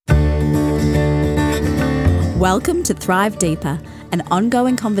Welcome to Thrive Deeper, an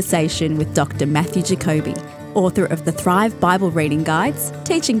ongoing conversation with Dr. Matthew Jacoby, author of the Thrive Bible Reading Guides,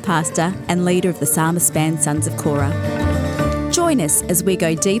 teaching pastor and leader of the Psalmist band Sons of Korah. Join us as we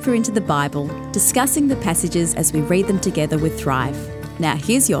go deeper into the Bible, discussing the passages as we read them together with Thrive. Now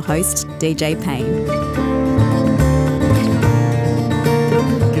here's your host, DJ Payne.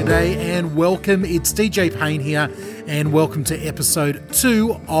 G'day and welcome. It's DJ Payne here, and welcome to episode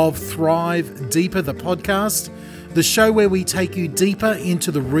 2 of Thrive Deeper, the podcast, the show where we take you deeper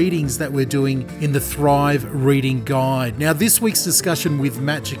into the readings that we're doing in the Thrive Reading Guide. Now, this week's discussion with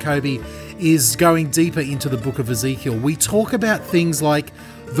Matt Jacoby is going deeper into the book of Ezekiel. We talk about things like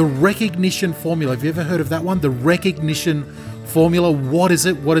the recognition formula. Have you ever heard of that one? The recognition formula. What is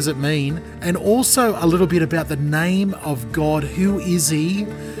it? What does it mean? And also a little bit about the name of God. Who is He?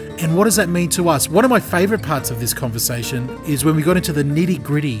 And what does that mean to us? One of my favorite parts of this conversation is when we got into the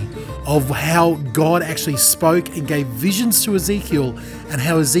nitty-gritty of how God actually spoke and gave visions to Ezekiel and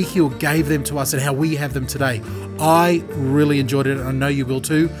how Ezekiel gave them to us and how we have them today. I really enjoyed it, and I know you will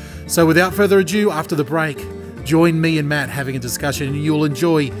too. So without further ado, after the break, join me and Matt having a discussion, and you'll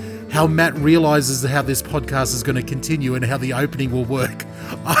enjoy how Matt realizes how this podcast is going to continue and how the opening will work.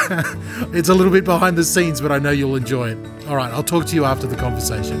 It's a little bit behind the scenes, but I know you'll enjoy it. All right, I'll talk to you after the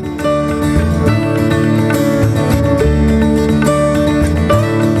conversation.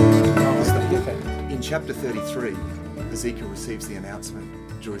 In chapter 33, Ezekiel receives the announcement,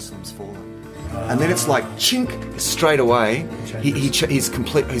 Jerusalem's fallen. And then it's like, chink, straight away,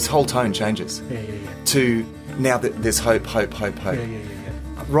 his whole tone changes to now that there's hope.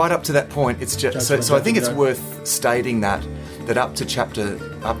 Right up to that point, it's just so I think it's worth stating that up to chapter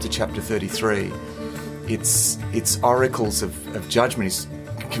 33, it's oracles of judgment. He's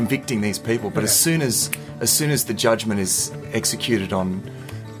convicting these people, but as soon as the judgment is executed on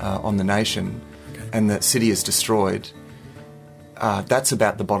the nation and the city is destroyed, that's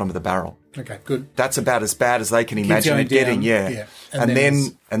about the bottom of the barrel. Okay, good. That's about as bad as they can imagine it getting. Yeah. And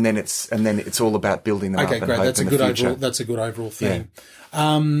then it's all about building them up. Okay, great. That's a good overall. That's a good overall theme.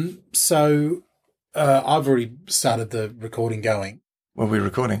 Yeah. So I've already started the recording going. Well, we're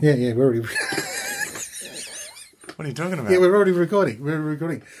recording. Yeah, we're already. What are you talking about? Yeah, we're already recording.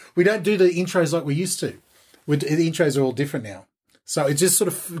 We don't do the intros like we used to. The intros are all different now. So it just sort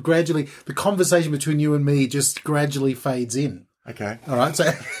of gradually, the conversation between you and me just gradually fades in. Okay. All right. So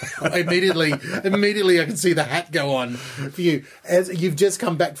immediately I can see the hat go on for you. As you've just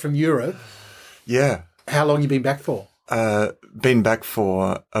come back from Europe. Yeah. How long have you been back for? Been back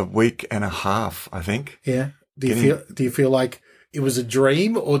for a week and a half, I think. Yeah. Do you feel like it was a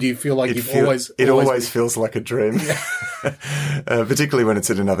dream, or do you feel like it always feels like a dream? Yeah. Particularly when it's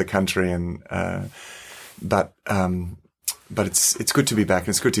in another country, and but it's good to be back, and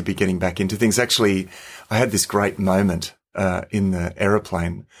it's good to be getting back into things. Actually, I had this great moment in the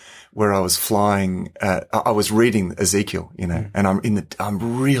aeroplane where I was flying. I was reading Ezekiel, and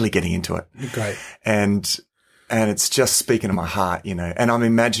I'm really getting into it. Great. And it's just speaking to my heart, and I'm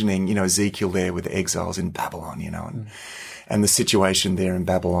imagining, Ezekiel there with the exiles in Babylon, and the situation there in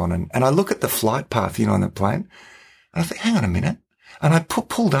Babylon. And I look at the flight path, on the plane, and I think, hang on a minute. And I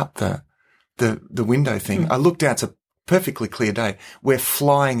pulled up the window thing. I looked out, it's a perfectly clear day. We're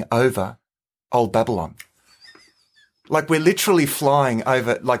flying over old Babylon. Like, we're literally flying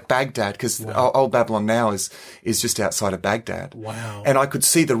over, like, Baghdad, because old Babylon now is just outside of Baghdad. Wow. And I could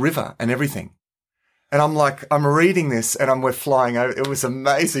see the river and everything. And I'm reading this, and we're flying over. It was an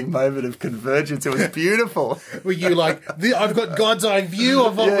amazing moment of convergence. It was beautiful. Were you like, I've got God's eye view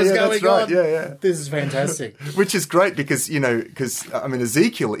of what was going on? Yeah. This is fantastic. Which is great because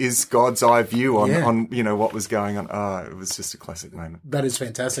Ezekiel is God's eye view on what was going on. Oh, it was just a classic moment. That is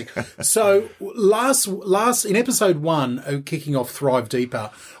fantastic. So last in episode 1, kicking off Thrive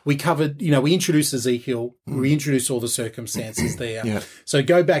Deeper, we covered, we introduced Ezekiel. We introduced all the circumstances there. Yeah. So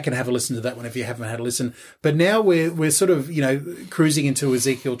go back and have a listen to that one if you haven't had a listen. But now we're sort of, cruising into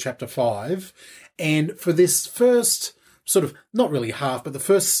Ezekiel chapter 5. And for this first sort of, not really half, but the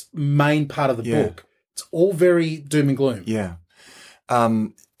first main part of the book, it's all very doom and gloom. Yeah.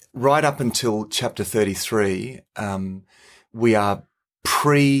 Right up until chapter 33, we are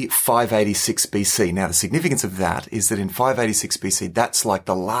pre-586 BC. Now, the significance of that is that in 586 BC, that's like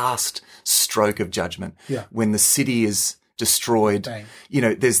the last stroke of judgment. Yeah. When the city is destroyed. Bang.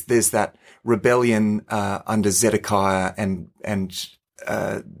 There's that rebellion under Zedekiah, and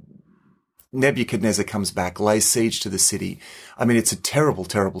Nebuchadnezzar comes back, lays siege to the city. I mean, it's a terrible,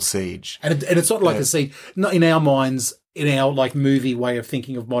 terrible siege. And it's not like a siege, not in our minds, in our like movie way of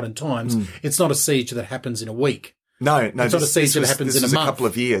thinking of modern times. It's not a siege that happens in a week. No. It's not a siege that happens in a month. A couple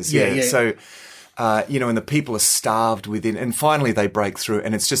of years. Yeah. So And the people are starved within, and finally they break through,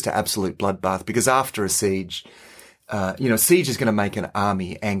 and it's just an absolute bloodbath, because after a siege, siege is going to make an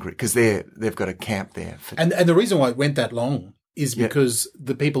army angry, because they've got a camp there. And the reason why it went that long is because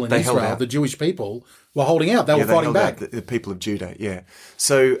the people in Israel, the Jewish people, were holding out. They were fighting back. The people of Judah, yeah.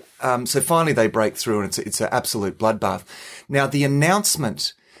 So finally they break through, and it's an absolute bloodbath. Now the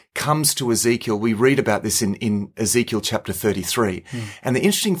announcement comes to Ezekiel. We read about this in Ezekiel chapter 33. And the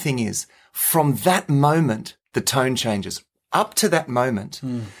interesting thing is, from that moment, the tone changes. Up to that moment,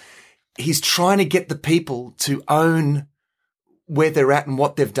 he's trying to get the people to own where they're at and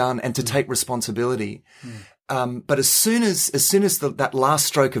what they've done, and to take responsibility. But as soon as that last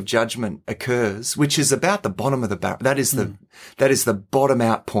stroke of judgment occurs, which is about the bottom of the barrel, that is the bottom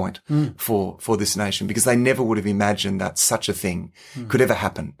out point for this nation, because they never would have imagined that such a thing could ever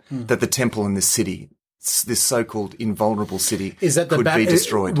happen, that the temple in this city, this so-called invulnerable city, could be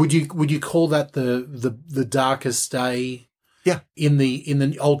destroyed. Would you call that the darkest day? Yeah, in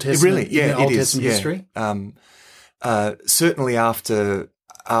the Old Testament, really, yeah, in the Old it Testament is, history. Certainly after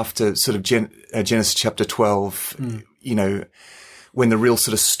sort of Genesis chapter 12, when the real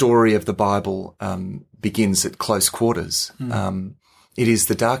sort of story of the Bible begins at close quarters, it is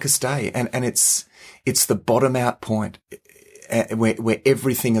the darkest day, and it's the bottom out point where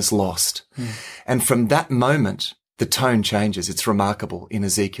everything is lost. And from that moment, the tone changes. It's remarkable in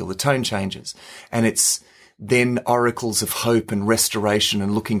Ezekiel. The tone changes, and it's then oracles of hope and restoration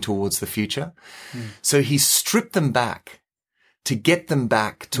and looking towards the future. So he stripped them back to get them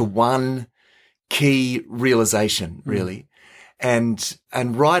back to one key realization, really. And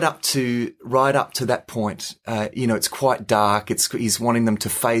right up to that point, it's quite dark. He's wanting them to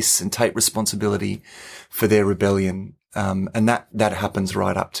face and take responsibility for their rebellion. And that happens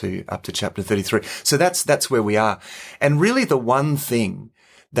right up to chapter 33. So that's where we are. And really the one thing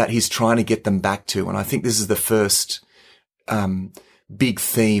that he's trying to get them back to, and I think this is the first, big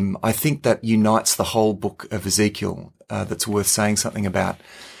theme, I think that unites the whole book of Ezekiel, that's worth saying something about.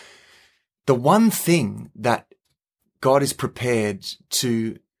 The one thing that God is prepared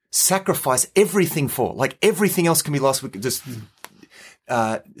to sacrifice everything for, like everything else can be lost. We could just,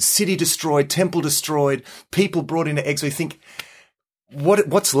 city destroyed, temple destroyed, people brought into exile. You think,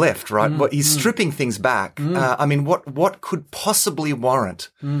 what's left, right? He's stripping things back. What could possibly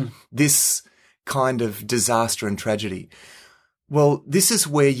warrant this kind of disaster and tragedy? Well, this is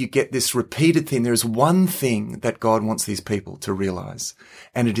where you get this repeated thing. There is one thing that God wants these people to realize,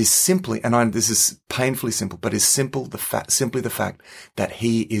 and it is simply, this is painfully simple, but is simply the fact that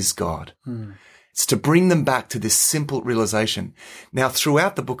He is God. It's to bring them back to this simple realization. Now,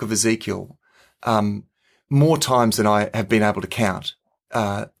 throughout the book of Ezekiel, more times than I have been able to count,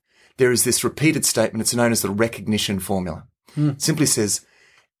 there is this repeated statement. It's known as the recognition formula. It simply says,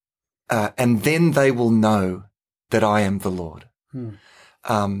 and then they will know that I am the Lord.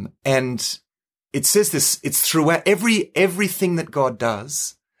 And it says this, it's throughout everything that God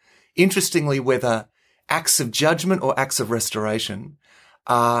does. Interestingly, whether acts of judgment or acts of restoration,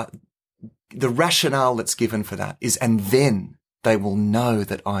 the rationale that's given for that is, and then they will know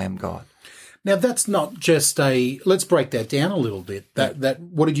that I am God. Now, that's not just let's break that down a little bit. That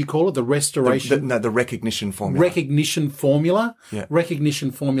what did you call it? The restoration? The recognition formula. Recognition formula? Yeah.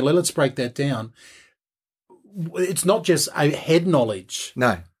 Recognition formula. Let's break that down. It's not just a head knowledge.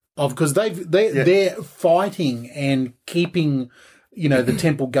 No. Because they're fighting and keeping, the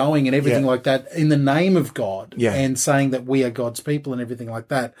temple going and everything like that in the name of God, and saying that we are God's people and everything like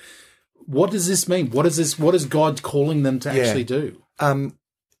that. What does this mean? What is God calling them to actually do?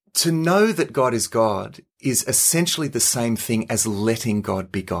 To know that God is essentially the same thing as letting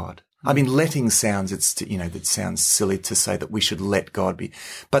God be God. I mean, letting sounds, that sounds silly to say that we should let God be,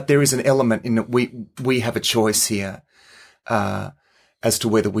 but there is an element in that we have a choice here, as to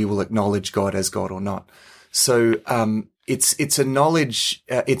whether we will acknowledge God as God or not. So, it's a knowledge,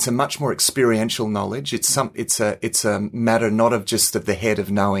 it's a much more experiential knowledge. It's a matter not of just of the head of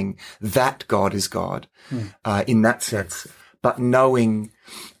knowing that God is God, in that sense, but knowing,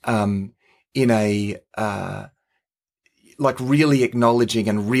 in a, like really acknowledging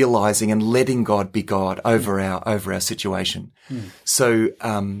and realizing and letting God be God over our situation. So,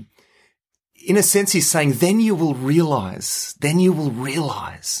 in a sense, he's saying, then you will realize that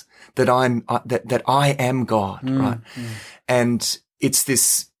that I am God, right? And it's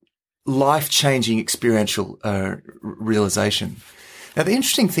this life-changing experiential, realization. Now, the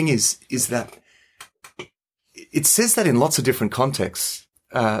interesting thing is that it says that in lots of different contexts.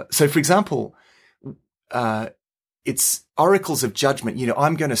 So, for example, it's oracles of judgment. You know,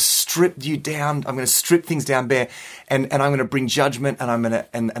 I'm going to strip you down. I'm going to strip things down bare, and I'm going to bring judgment,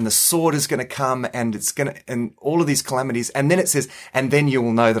 and the sword is going to come, and it's going to, and all of these calamities. And then it says, and then you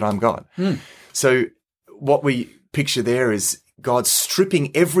will know that I'm God. So what we picture there is God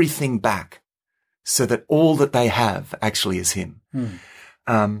stripping everything back so that all that they have actually is him.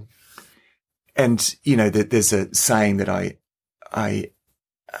 And, you know, there's a saying that I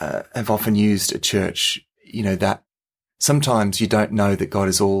have often used at church, you know, that sometimes you don't know that God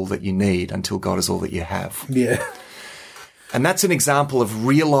is all that you need until God is all that you have. Yeah. And that's an example of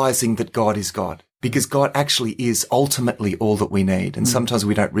realizing that God is God, because God actually is ultimately all that we need. And sometimes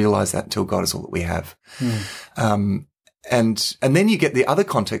we don't realize that until God is all that we have. And then you get the other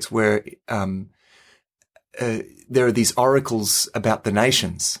context where, there are these oracles about the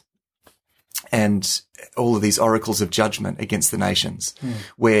nations, and all of these oracles of judgment against the nations,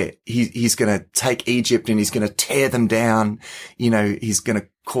 where he's going to take Egypt and he's going to tear them down. You know, he's going to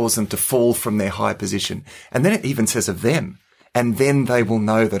cause them to fall from their high position. And then it even says of them, and then they will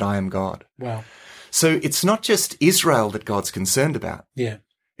know that I am God. Wow. So it's not just Israel that God's concerned about. Yeah.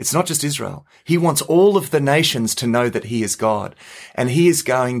 It's not just Israel. He wants all of the nations to know that he is God, and he is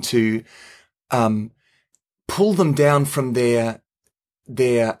going to, pull them down from their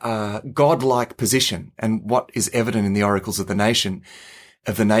godlike position. And what is evident in the oracles of the nations,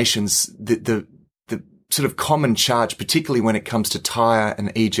 the sort of common charge, particularly when it comes to Tyre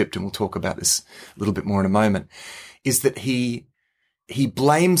and Egypt, and we'll talk about this a little bit more in a moment, is that he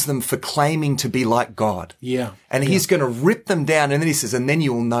blames them for claiming to be like God. Yeah. And he's going to rip them down. And then he says, and then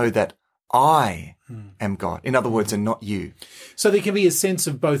you will know that I am God. In other words, and not you. So there can be a sense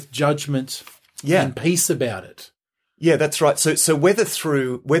of both judgment and peace about it. Yeah, that's right. So whether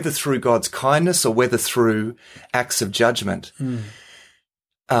through God's kindness or whether through acts of judgment,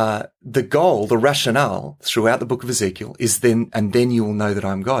 the goal, the rationale throughout the book of Ezekiel is then you will know that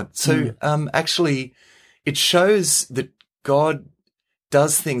I'm God. So, actually it shows that God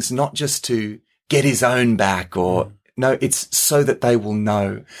does things not just to get his own back no, it's so that they will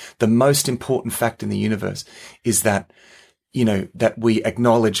know. The most important fact in the universe is that, you know, that we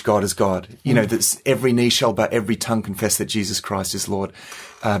acknowledge God as God, you know, that every knee shall bow, every tongue confess that Jesus Christ is Lord,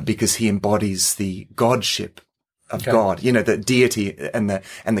 because he embodies the godship of God, you know, the deity and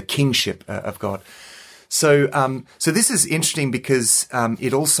the kingship of God. So this is interesting because,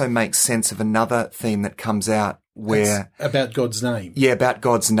 it also makes sense of another theme that comes out where. That's about God's name. Yeah, about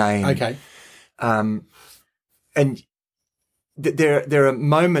God's name. Okay. And there are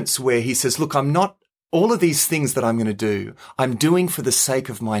moments where he says, look, all of these things that I'm going to do, I'm doing for the sake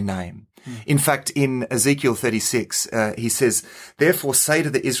of my name. In fact, in Ezekiel 36, he says, therefore say to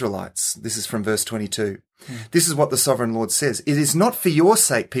the Israelites, this is from verse 22, this is what the sovereign Lord says, it is not for your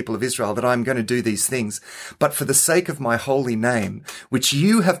sake, people of Israel, that I'm going to do these things, but for the sake of my holy name, which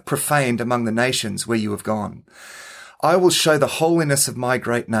you have profaned among the nations where you have gone. I will show the holiness of my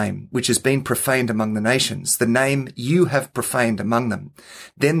great name, which has been profaned among the nations, the name you have profaned among them.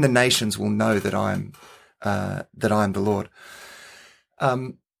 Then the nations will know that I am the Lord.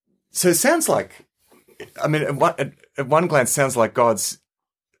 So it sounds like, I mean, at one glance, sounds like God's,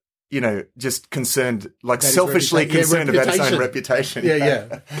 you know, just concerned, like selfishly concerned about his own reputation.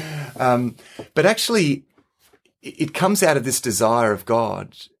 Yeah. But actually, it comes out of this desire of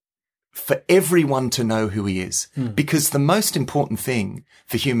God for everyone to know who he is. Because the most important thing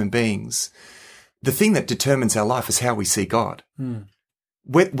for human beings, the thing that determines our life is how we see God.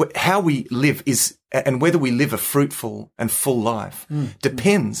 How we live and whether we live a fruitful and full life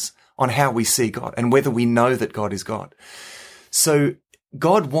depends on how we see God and whether we know that God is God. So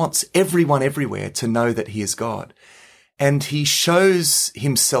God wants everyone everywhere to know that he is God. And he shows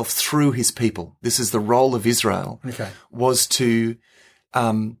himself through his people. This is the role of Israel, was to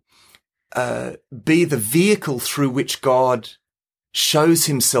be the vehicle through which God shows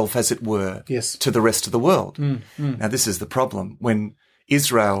himself, as it were, to the rest of the world. Now, this is the problem. When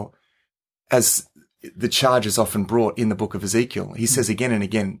Israel, as the charge is often brought in the book of Ezekiel, he says again and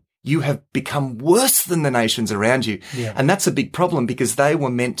again, you have become worse than the nations around you. Yeah. And that's a big problem because they were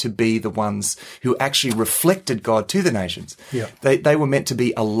meant to be the ones who actually reflected God to the nations. Yeah. They were meant to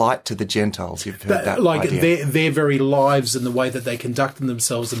be a light to the Gentiles. You've heard that like idea. Their very lives and the way that they conducted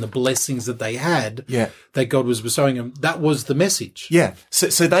themselves and the blessings that they had, that God was bestowing them, that was the message. Yeah.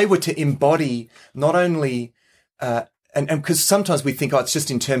 So they were to embody not only, and because sometimes we think, it's just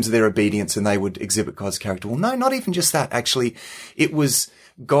in terms of their obedience and they would exhibit God's character. Well, no, not even just that. Actually, it was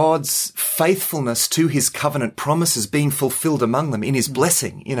God's faithfulness to his covenant promises being fulfilled among them in his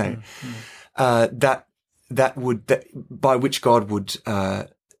blessing, you know, by which God would,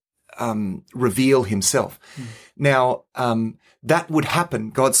 reveal himself. Now, that would happen.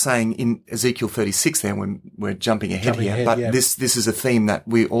 God's saying in Ezekiel 36 there, when we're jumping ahead here, but this is a theme that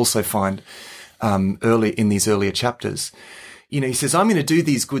we also find, early in these earlier chapters. He says, I'm going to do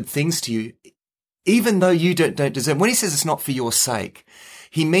these good things to you, even though you don't deserve. When he says it's not for your sake,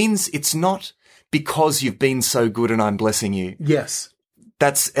 he means it's not because you've been so good and I'm blessing you. Yes.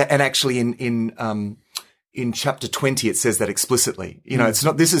 And actually in chapter 20, it says that explicitly. It's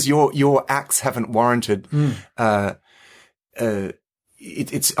not, this is your acts haven't warranted, I'm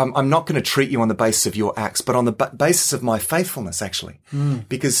not going to treat you on the basis of your acts, but on the basis of my faithfulness, actually.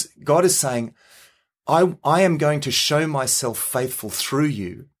 Because God is saying, I am going to show myself faithful through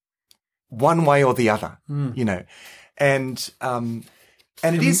you one way or the other, and it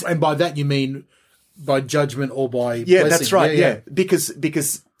is. And by that you mean by judgment or by blessing. That's right. Yeah. Because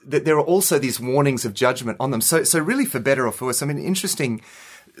there are also these warnings of judgment on them. So really, for better or for worse, interesting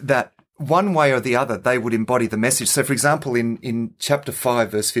that one way or the other, they would embody the message. So, for example, in chapter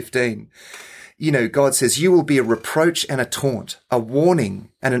 5, verse 15, God says, you will be a reproach and a taunt, a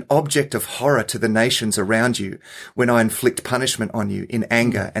warning and an object of horror to the nations around you when I inflict punishment on you in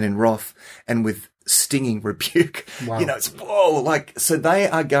anger and in wrath and with stinging rebuke. Wow. It's so they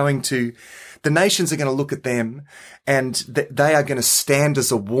are going to, the nations are going to look at them and they are going to stand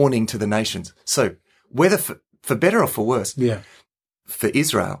as a warning to the nations. So whether for better or for worse, for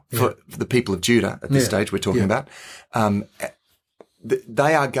Israel, for the people of Judah at this stage we're talking about,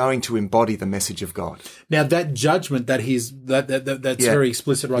 they are going to embody the message of God. Now that judgment that's very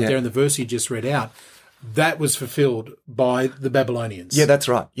explicit right there in the verse you just read out, that was fulfilled by the Babylonians. Yeah, that's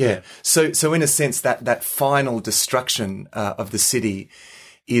right. Yeah. So in a sense that final destruction of the city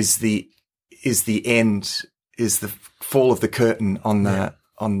is the end, is the fall of the curtain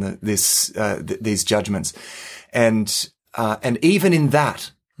on these judgments. And even in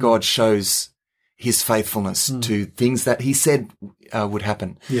that, God shows his faithfulness to things that he said would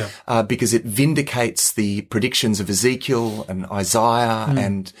happen. Yeah. Because it vindicates the predictions of Ezekiel and Isaiah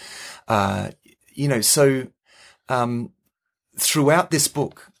and, throughout this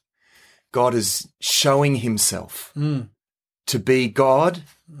book, God is showing himself to be God,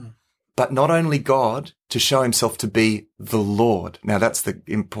 but not only God, to show himself to be the Lord. Now, that's the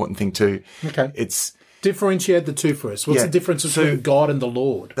important thing too. Okay. It's differentiate the two for us. What's the difference between God and the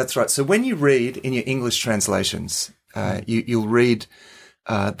Lord? That's right. So when you read in your English translations, you'll read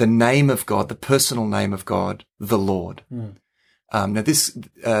the name of God, the personal name of God, the Lord. Now this,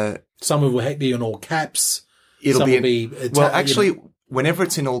 some of it will be in all caps. It'll be whenever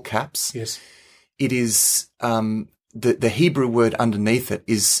it's in all caps, it is the Hebrew word underneath it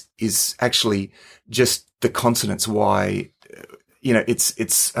is actually just the consonants. Why,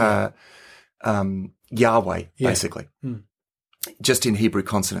 it's Yahweh, basically. Just in Hebrew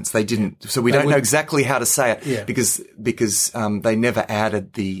consonants. They didn't, so we don't know exactly how to say it because they never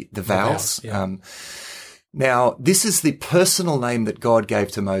added the vowels. Now, this is the personal name that God gave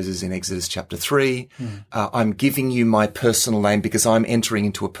to Moses in Exodus chapter 3. I'm giving you my personal name because I'm entering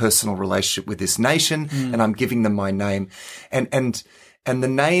into a personal relationship with this nation and I'm giving them my name. And the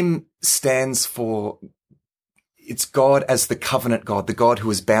name stands for, it's God as the covenant God, the God who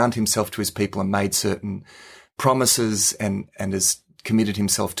has bound himself to his people and made certain promises and has committed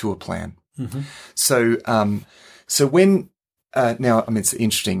himself to a plan. So when, now, it's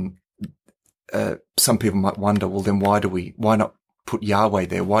interesting. Some people might wonder, well, then why not put Yahweh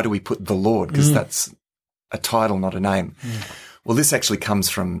there? Why do we put the Lord? Because that's a title, not a name. Well, this actually comes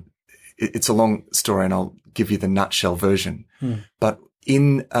from, it's a long story and I'll give you the nutshell version. But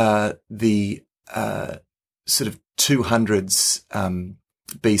in, the, sort of 200s,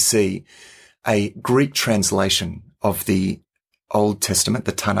 BC, a Greek translation of the Old Testament,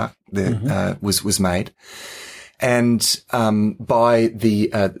 the Tanakh, was made. And, by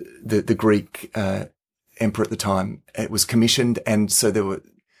the Greek, emperor at the time, it was commissioned. And so there were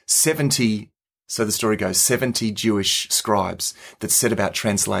 70, so the story goes, 70 Jewish scribes that set about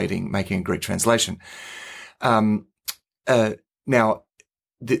making a Greek translation. Now,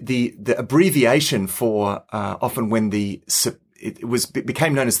 the abbreviation for, often when it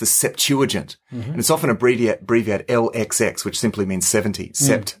became known as the Septuagint, and it's often abbreviated LXX, which simply means 70,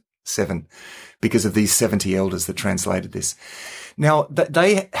 sept, 7. Because of these 70 elders that translated this. Now,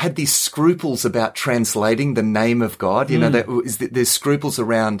 they had these scruples about translating the name of God. There's scruples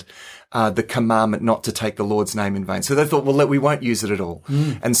around the commandment not to take the Lord's name in vain. So they thought, well, we won't use it at all.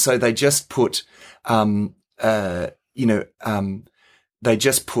 And so they just put, they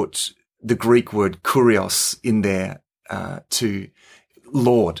just put the Greek word kurios in there to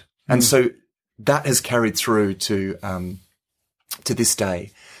Lord. And so that has carried through to this day.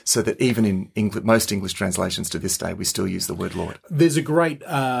 so that even in most English translations to this day, we still use the word Lord. There's a great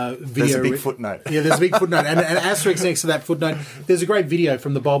video. There's a big footnote. Yeah, there's a big footnote. And asterisk next to that footnote, there's a great video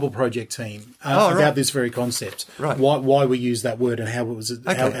from the Bible Project team about this very concept. Right. Why we use that word and how it was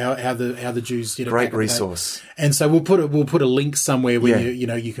how the Jews did it. Great resource. And so we'll put a link somewhere where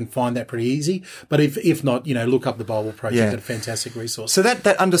you can find that pretty easy. But if not, look up the Bible Project. A fantastic resource. So that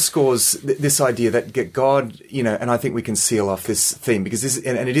underscores this idea that God, and I think we can seal off this theme because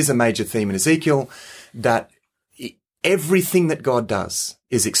and it is a major theme in Ezekiel, that everything that God does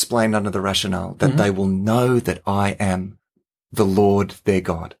is explained under the rationale that they will know that I am the Lord their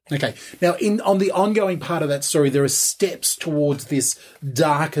God. Okay. Now, on the ongoing part of that story, there are steps towards this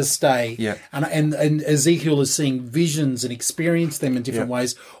darker state. Yeah. And Ezekiel is seeing visions and experience them in different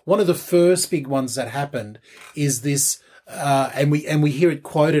ways. One of the first big ones that happened is this, and we hear it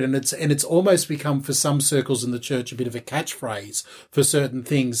quoted, and it's almost become for some circles in the church a bit of a catchphrase for certain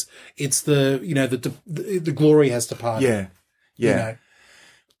things. It's the glory has departed. Yeah. Yeah.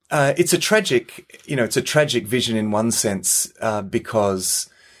 It's a tragic vision in one sense, because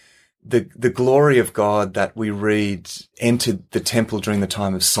the glory of God that we read entered the temple during the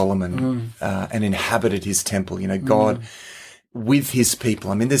time of Solomon, and inhabited his temple. God with his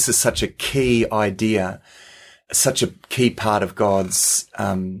people. I mean, this is such a key idea, such a key part of God's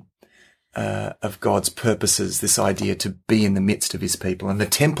purposes, this idea to be in the midst of his people. And the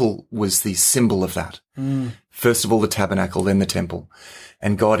temple was the symbol of that. First of all, the tabernacle, then the temple.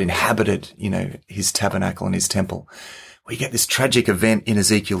 And God inhabited, his tabernacle and his temple. We get this tragic event in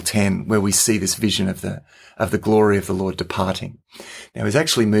Ezekiel 10 where we see this vision of the glory of the Lord departing. Now, he's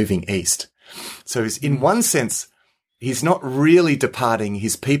actually moving east. So in one sense, he's not really departing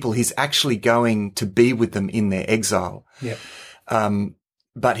his people. He's actually going to be with them in their exile. Yeah.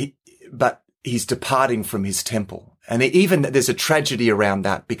 But he's departing from his temple. And even there's a tragedy around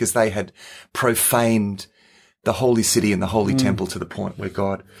that because they had profaned the holy city and the holy temple to the point where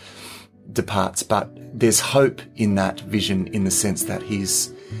God departs. But there's hope in that vision in the sense that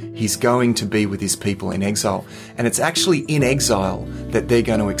he's going to be with his people in exile. And it's actually in exile that they're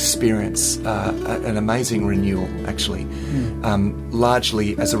going to experience an amazing renewal, actually,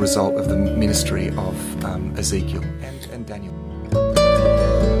 largely as a result of the ministry of Ezekiel and Daniel.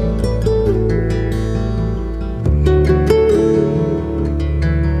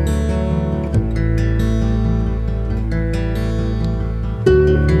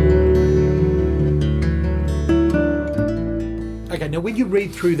 Now, when you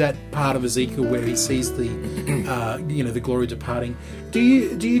read through that part of Ezekiel where he sees the, the glory departing, do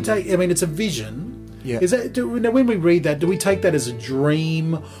you take? I mean, it's a vision. Yeah. Is that now? When we read that, do we take that as a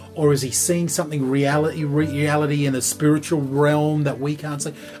dream, or is he seeing something reality in a spiritual realm that we can't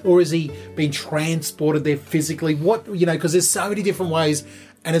see, or is he being transported there physically? What because there's so many different ways.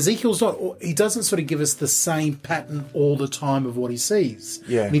 And Ezekiel's he doesn't sort of give us the same pattern all the time of what he sees.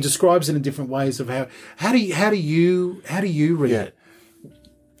 Yeah. And he describes it in different ways of how do you read it?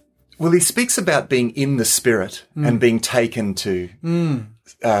 Well, he speaks about being in the spirit and being taken to, and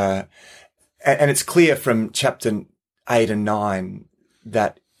it's clear from chapter 8 and 9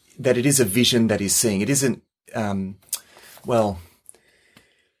 that it is a vision that he's seeing. It isn't, or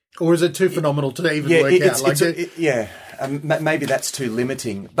is it too phenomenal to even work out? Maybe that's too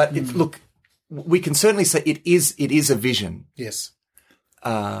limiting. But look, we can certainly say it is a vision. Yes.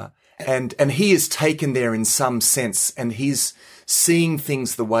 And he is taken there in some sense, and he's seeing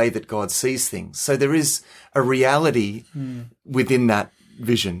things the way that God sees things. So there is a reality within that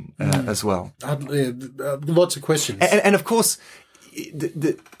vision as well. Lots of questions. And of course,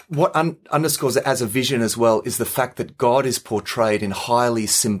 what underscores it as a vision as well is the fact that God is portrayed in highly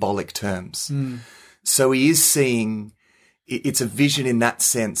symbolic terms. So he is seeing, it's a vision in that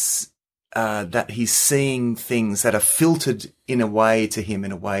sense, that he's seeing things that are filtered in a way to him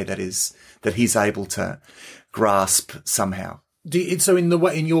in a way that he's able to grasp somehow. So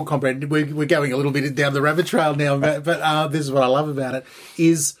in your comprehension, we're going a little bit down the rabbit trail now, but this is what I love about it,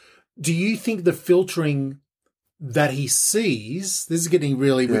 is do you think the filtering that he sees, this is getting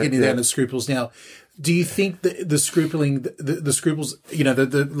really, we're getting down to scruples now. Do you think that the scruples,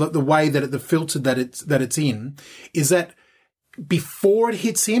 the way that the filter that it's in, is that before it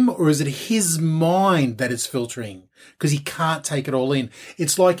hits him, or is it his mind that it's filtering? Because he can't take it all in.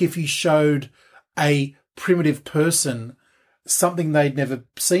 It's like if you showed a primitive person something they'd never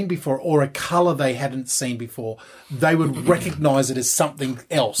seen before, or a colour they hadn't seen before, they would recognise it as something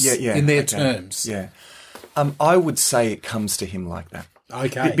else in their terms. Yeah. I would say it comes to him like that.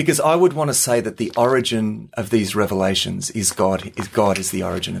 Okay. Because I would want to say that the origin of these revelations is God. God is the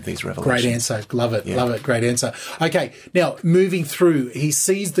origin of these revelations. Great answer. Love it. Love it. Great answer. Okay. Now, moving through, he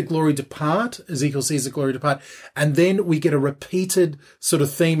sees the glory depart. Ezekiel sees the glory depart. And then we get a repeated sort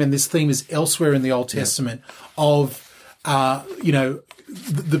of theme, and this theme is elsewhere in the Old Testament of,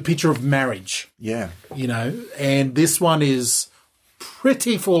 the picture of marriage. Yeah. And this one is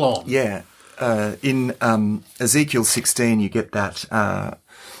pretty full on. Yeah. In Ezekiel 16, you get that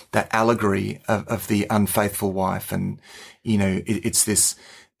allegory of the unfaithful wife, and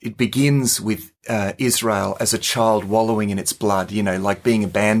it begins with Israel as a child wallowing in its blood, like being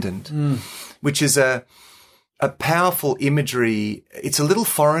abandoned, which is a powerful imagery. It's a little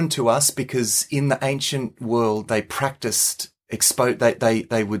foreign to us because in the ancient world they practiced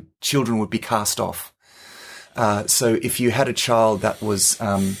children would be cast off. So if you had a child that was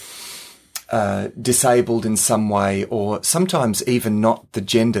disabled in some way, or sometimes even not the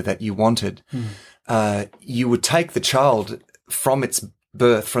gender that you wanted, you would take the child from its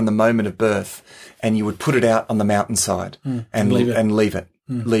birth, from the moment of birth, and you would put it out on the mountainside and leave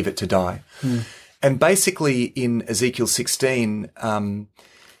it to die. And basically in Ezekiel 16,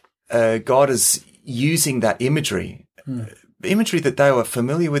 God is using that imagery that they were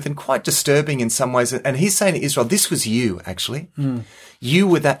familiar with and quite disturbing in some ways. And he's saying to Israel, this was you, actually. You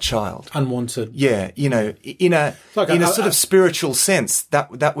were that child. Unwanted. Yeah. In a sort of spiritual sense,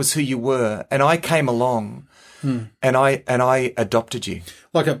 that was who you were. And I came along and I adopted you.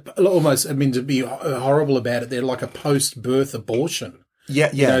 Like to be horrible about it, they're like a post-birth abortion.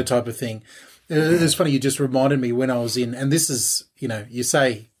 Yeah. Type of thing. It's funny, you just reminded me when I was in, and this is, you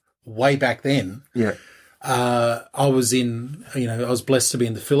say way back then. Yeah. I was I was blessed to be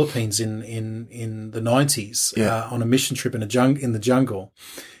in the Philippines in the 90s on a mission trip in the jungle.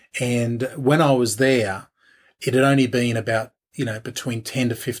 And when I was there, it had only been about, between 10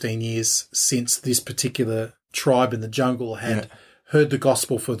 to 15 years since this particular tribe in the jungle had heard the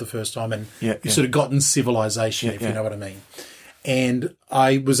gospel for the first time and sort of gotten civilization, if you know what I mean. And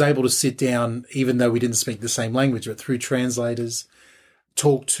I was able to sit down, even though we didn't speak the same language, but through translators,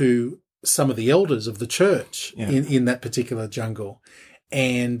 talk to some of the elders of the church in that particular jungle.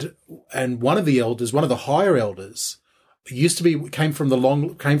 And one of the elders, one of the higher elders, came from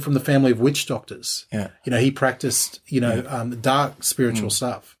the family of witch doctors. Yeah. He practiced, dark spiritual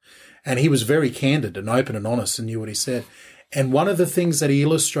stuff. And he was very candid and open and honest and knew what he said. And one of the things that he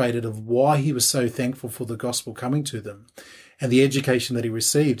illustrated of why he was so thankful for the gospel coming to them and the education that he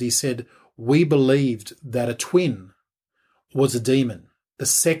received, he said, we believed that a twin was a demon. The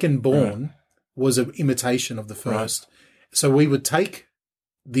second born was an imitation of the first. Right. So we would take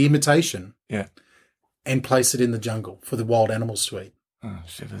the imitation and place it in the jungle for the wild animals to eat. Oh,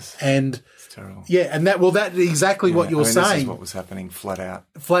 shivers. And it's terrible. Yeah, and that exactly what you were saying. This is what was happening flat out.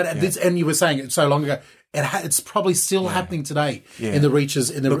 And you were saying it so long ago. It's probably still happening today in the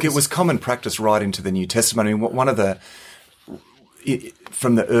reaches. Look, it was common practice right into the New Testament. I mean, one of the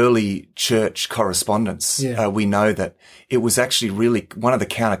from the early church correspondence, we know that it was actually really one of the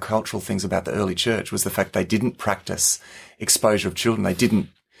countercultural things about the early church was the fact they didn't practice exposure of children. They didn't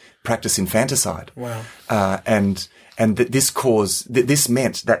practice infanticide. Wow. And this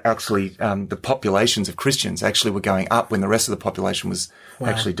meant that actually the populations of Christians actually were going up when the rest of the population was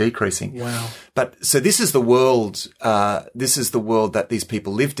actually decreasing. Wow. But so this is the world that these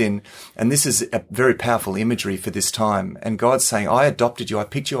people lived in, and this is a very powerful imagery for this time. And God's saying, I adopted you, I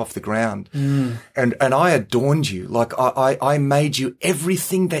picked you off the ground, and I adorned you, like I made you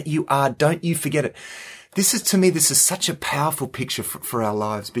everything that you are. Don't you forget it. This is such a powerful picture for our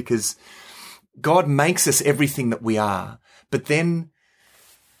lives, because God makes us everything that we are, but then,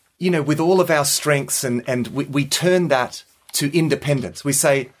 with all of our strengths and we turn that to independence. We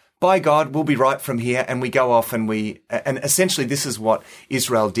say, by God, we'll be right from here. And we go off and essentially this is what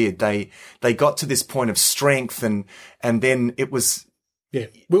Israel did. They got to this point of strength and then it was. Yeah.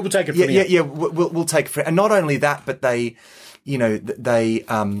 We'll take it from here. Yeah. We'll take it from, and not only that, but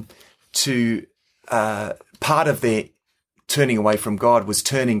part of their turning away from God was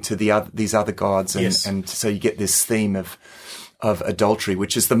turning to these other gods. And so you get this theme of adultery,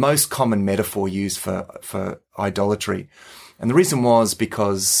 which is the most common metaphor used for idolatry. And the reason was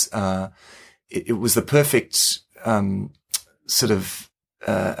because, it was the perfect,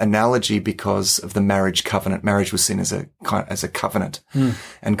 analogy because of the marriage covenant. Marriage was seen as a covenant.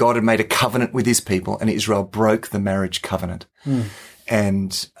 And God had made a covenant with his people, and Israel broke the marriage covenant.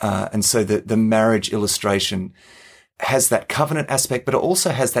 And so the marriage illustration has that covenant aspect, but it also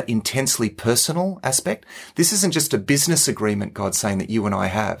has that intensely personal aspect. This isn't just a business agreement, God's saying, that you and I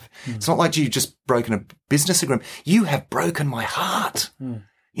have. It's not like you've just broken a business agreement. You have broken my heart.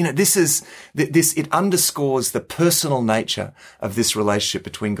 You know, it underscores the personal nature of this relationship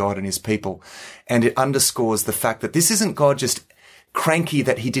between God and his people. And it underscores the fact that this isn't God just cranky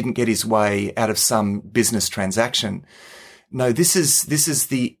that he didn't get his way out of some business transaction. No, this is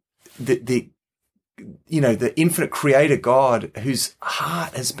the infinite creator God whose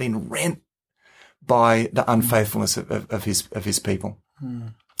heart has been rent by the unfaithfulness of his people.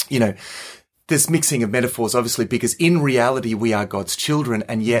 You know, there's mixing of metaphors, obviously, because in reality, we are God's children.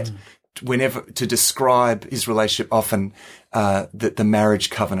 And yet whenever to describe his relationship, often, the marriage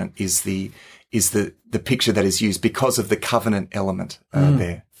covenant is the picture that is used because of the covenant element,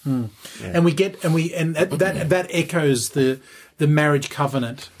 there. Yeah. And that echoes the marriage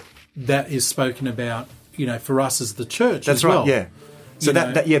covenant that is spoken about, you know, for us as the church. That's as well. Right. Yeah. So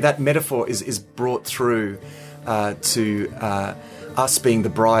that metaphor is brought through to us being the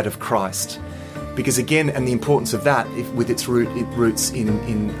bride of Christ, because again, and the importance of that, with its roots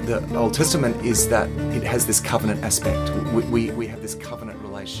in the Old Testament, is that it has this covenant aspect. We have this covenant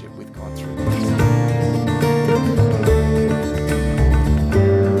relationship with God through Christ.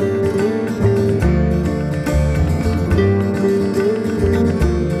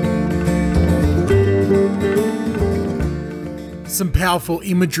 Some powerful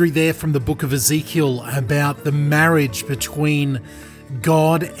imagery there from the book of Ezekiel about the marriage between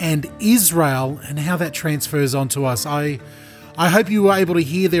God and Israel and how that transfers onto us. I hope you were able to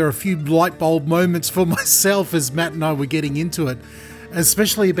hear there a few light bulb moments for myself as Matt and I were getting into it,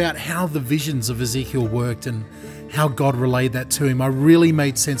 especially about how the visions of Ezekiel worked and how God relayed that to him. It really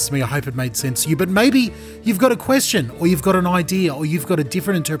made sense to me. I hope it made sense to you. But maybe you've got a question, or you've got an idea, or you've got a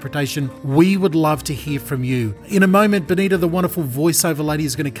different interpretation. We would love to hear from you. In a moment, Benita, the wonderful voiceover lady,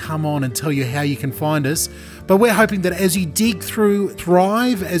 is going to come on and tell you how you can find us. But we're hoping that as you dig through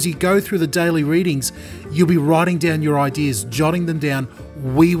Thrive, as you go through the daily readings, you'll be writing down your ideas, jotting them down.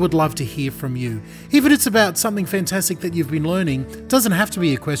 We would love to hear from you. Even if it's about something fantastic that you've been learning, it doesn't have to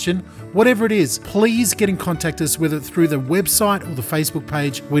be a question. Whatever it is, please get in contact with us, whether through the website or the Facebook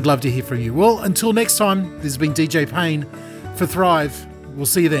page. We'd love to hear from you. Well, until next time, this has been DJ Payne for Thrive. We'll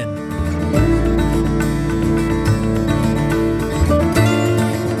see you then.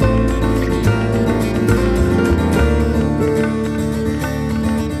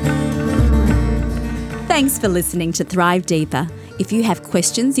 Thanks for listening to Thrive Deeper. If you have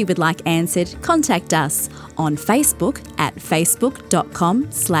questions you would like answered, contact us on Facebook at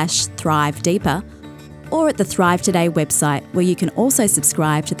facebook.com/thrivedeeper or at the Thrive Today website, where you can also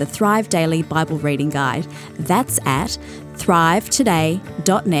subscribe to the Thrive Daily Bible Reading Guide. That's at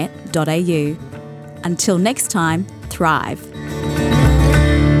thrivetoday.net.au. Until next time, thrive.